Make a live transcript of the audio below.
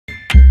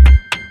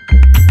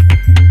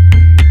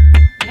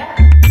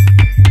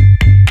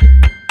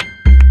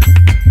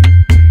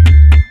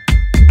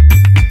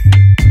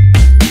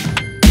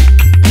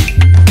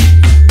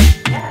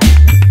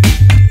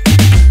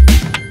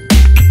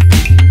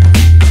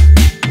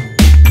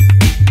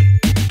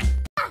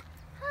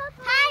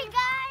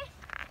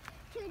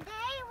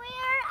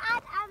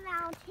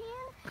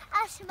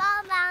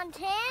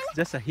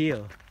just a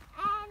hill.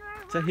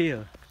 It's a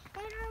hill.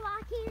 And we're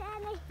walking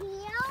on a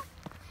hill.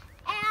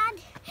 And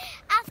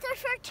after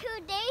for 2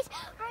 days,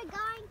 we're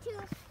going to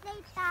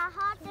Lake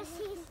Tahoe to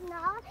see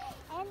snow.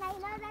 And I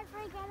know that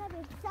we're gonna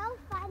be so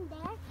fun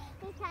there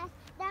because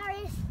there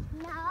is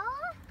snow.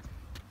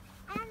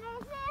 And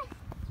this is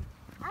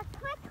a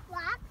quick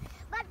walk,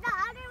 but the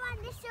other one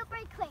is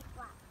super quick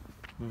walk.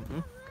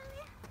 Mm-hmm.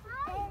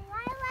 And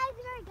my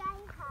legs are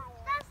getting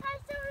higher. That's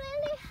also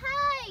really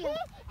high.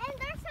 See? And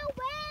there's a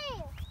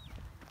wave.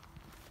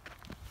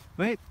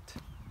 Wait.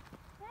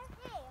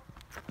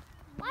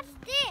 What's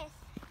this?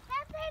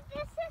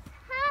 This is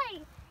high.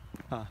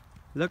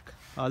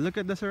 Look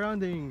at the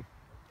surrounding.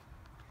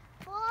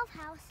 Full of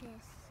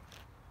houses.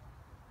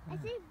 I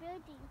see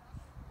buildings.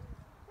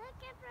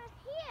 Look at right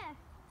here.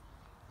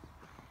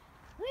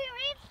 We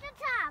reached the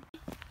top.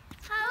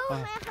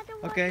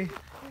 Okay.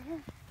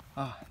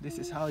 This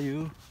is how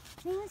you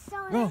I'm so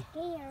go.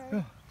 scared.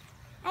 Go.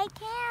 I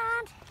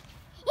can't.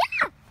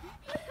 Yeah!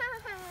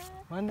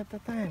 One at a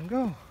time.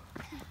 Go.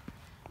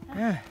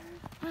 Yeah.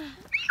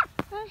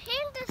 I'm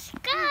in the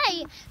sky.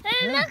 It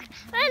look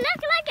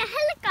like a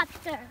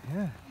helicopter.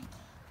 Yeah.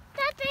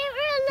 That way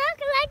will look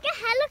like a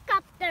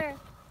helicopter.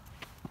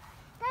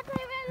 That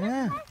way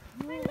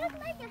will look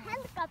like a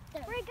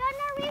helicopter. We're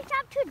gonna reach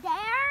up to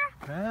there.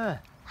 Yeah.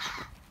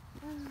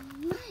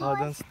 Oh,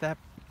 don't step.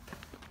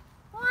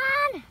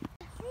 One.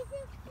 This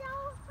is so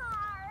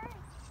hard.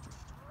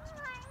 Oh,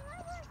 I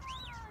never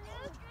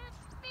look at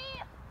me.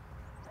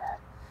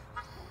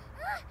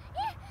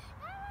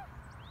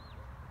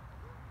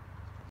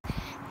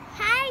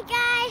 Hi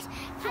guys.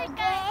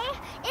 Today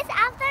it's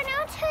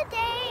afternoon.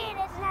 Today it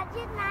is not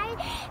yet night,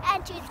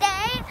 and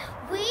today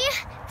we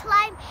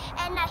climb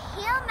in a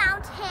hill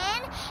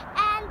mountain.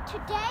 And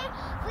today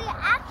we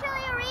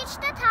actually reached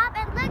the top.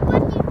 And look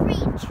what we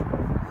reached.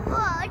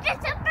 Whoa,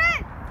 just a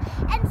bird.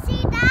 And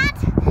see that?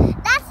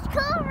 That's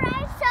cool,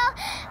 right? So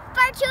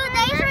for 2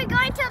 days we're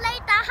going to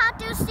Lake Tahoe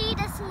to see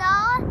the snow.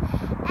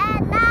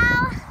 And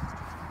now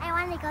I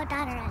want to go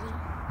down already.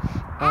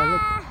 Oh,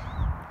 look.